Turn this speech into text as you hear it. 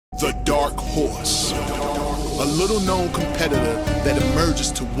The Dark Horse. A little-known competitor that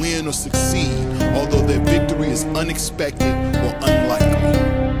emerges to win or succeed, although their victory is unexpected or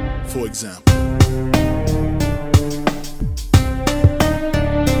unlikely. For example,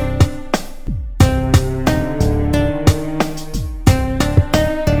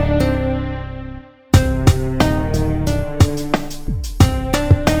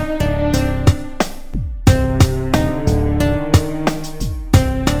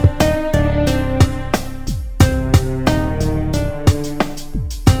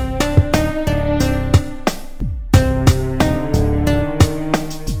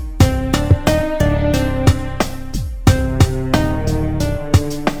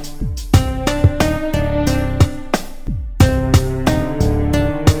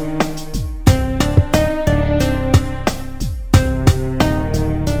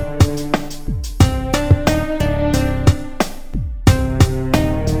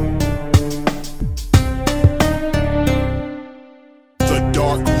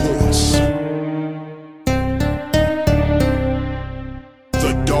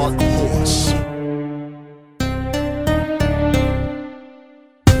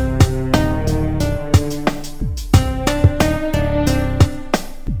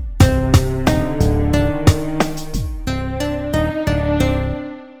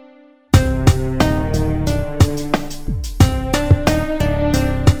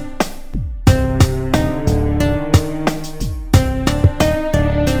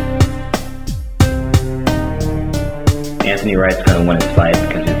 Anthony Wright's going to win his fight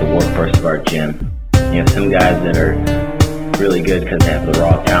because he's the workhorse of our gym. You have some guys that are really good because they have the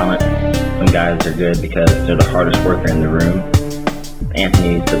raw talent. Some guys are good because they're the hardest worker in the room.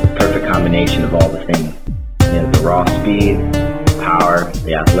 Anthony's the perfect combination of all the things. He has the raw speed, power,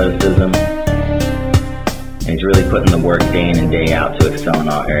 the athleticism, and he's really putting the work day in and day out to excel in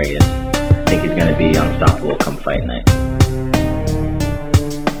all areas. I think he's going to be unstoppable come fight night.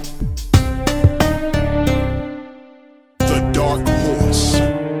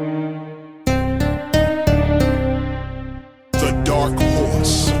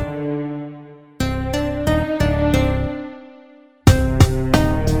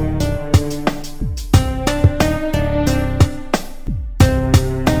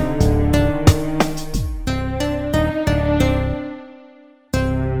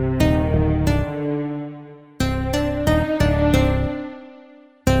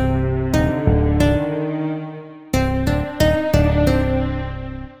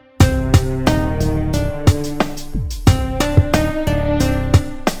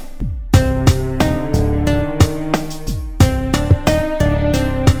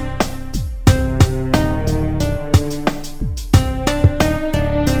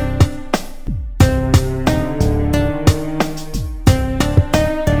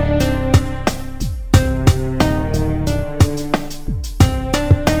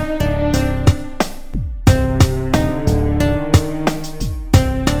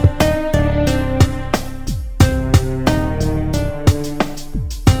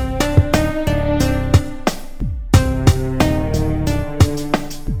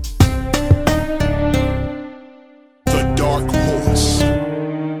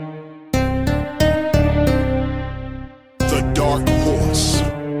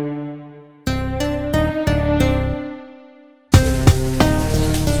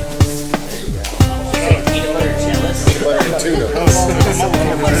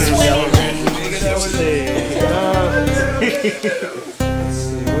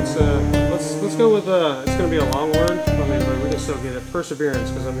 Let's go with it's gonna be a long word. I mean, but we can still get it. Perseverance,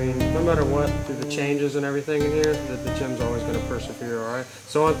 because I mean, no matter what, through the changes and everything in here, the gym's always gonna persevere. All right.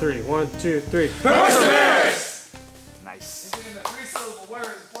 So on three. 1, 2, 3. Perseverance. Nice. 3-syllable words,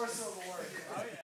 4-syllable words.